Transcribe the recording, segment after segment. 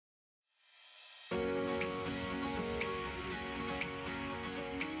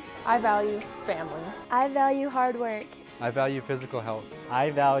I value family. I value hard work. I value physical health. I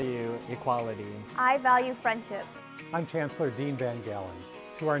value equality. I value friendship. I'm Chancellor Dean Van Galen.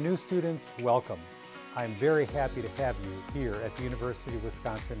 To our new students, welcome. I'm very happy to have you here at the University of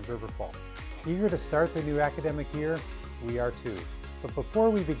Wisconsin River Falls. Eager to start the new academic year? We are too. But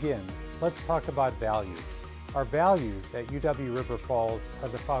before we begin, let's talk about values. Our values at UW River Falls are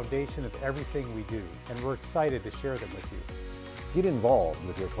the foundation of everything we do, and we're excited to share them with you. Get involved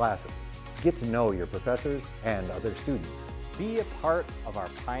with your classes. Get to know your professors and other students. Be a part of our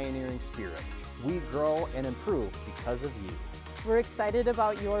pioneering spirit. We grow and improve because of you. We're excited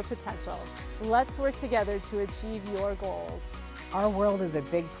about your potential. Let's work together to achieve your goals. Our world is a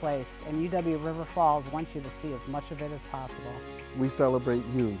big place, and UW River Falls wants you to see as much of it as possible. We celebrate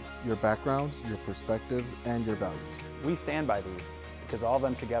you, your backgrounds, your perspectives, and your values. We stand by these because all of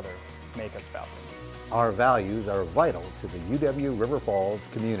them together make us Falcons. Our values are vital to the UW River Falls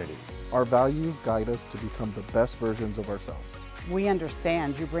community. Our values guide us to become the best versions of ourselves. We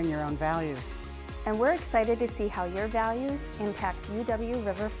understand you bring your own values. And we're excited to see how your values impact UW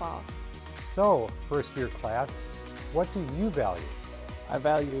River Falls. So, first year class, what do you value? I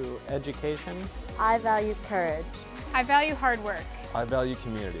value education. I value courage. I value hard work. I value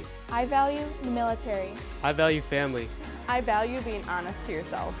community. I value the military. I value family. I value being honest to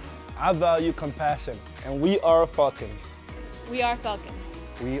yourself. I value compassion, and we are Falcons. We are Falcons.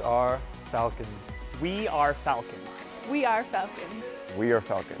 We are Falcons. We are Falcons. We are Falcons. We are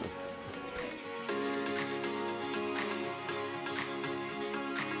Falcons.